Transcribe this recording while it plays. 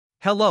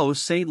Hello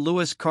St.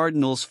 Louis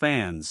Cardinals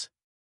fans.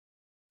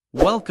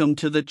 Welcome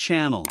to the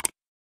channel.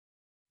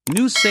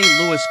 New St.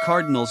 Louis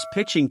Cardinals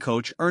pitching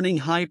coach earning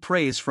high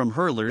praise from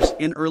hurlers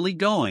in early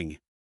going.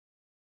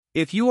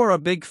 If you are a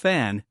big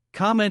fan,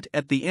 comment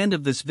at the end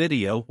of this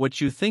video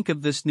what you think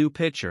of this new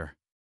pitcher.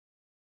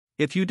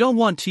 If you don't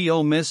want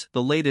to miss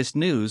the latest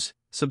news,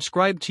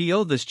 subscribe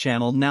to this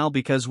channel now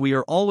because we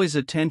are always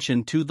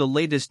attention to the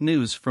latest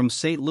news from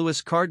St.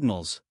 Louis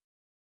Cardinals.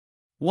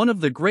 One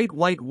of the great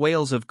white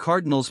whales of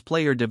Cardinals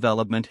player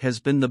development has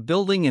been the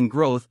building and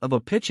growth of a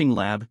pitching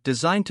lab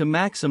designed to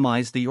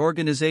maximize the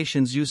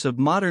organization's use of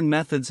modern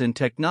methods and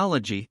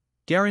technology,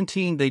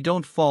 guaranteeing they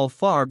don't fall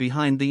far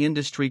behind the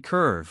industry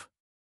curve.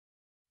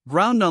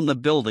 Ground on the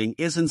building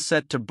isn't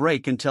set to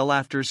break until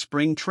after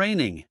spring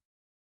training.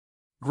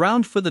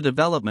 Ground for the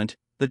development,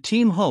 the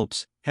team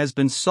hopes, has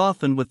been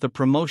softened with the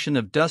promotion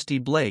of Dusty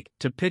Blake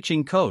to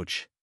pitching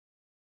coach.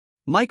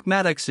 Mike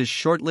Maddox's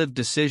short-lived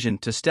decision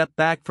to step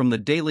back from the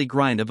daily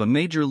grind of a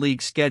major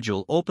league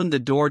schedule opened the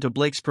door to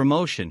Blake's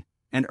promotion,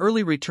 and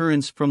early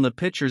returns from the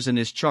pitchers in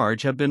his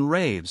charge have been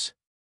raves.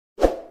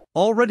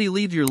 Already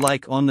leave your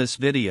like on this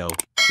video,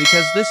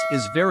 because this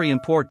is very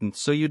important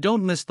so you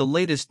don't miss the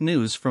latest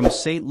news from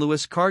St.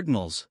 Louis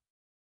Cardinals.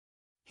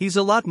 He's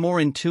a lot more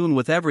in tune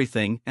with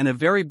everything and a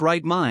very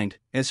bright mind,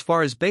 as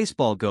far as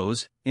baseball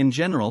goes, in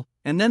general,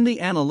 and then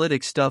the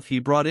analytic stuff he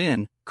brought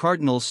in,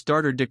 Cardinals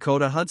starter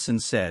Dakota Hudson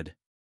said.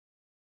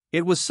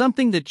 It was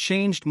something that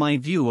changed my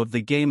view of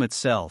the game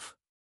itself.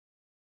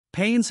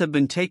 Pains have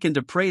been taken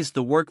to praise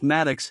the work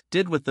Maddox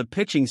did with the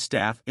pitching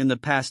staff in the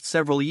past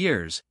several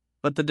years,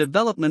 but the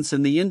developments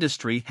in the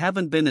industry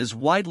haven't been as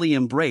widely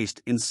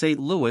embraced in St.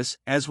 Louis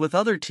as with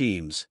other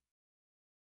teams.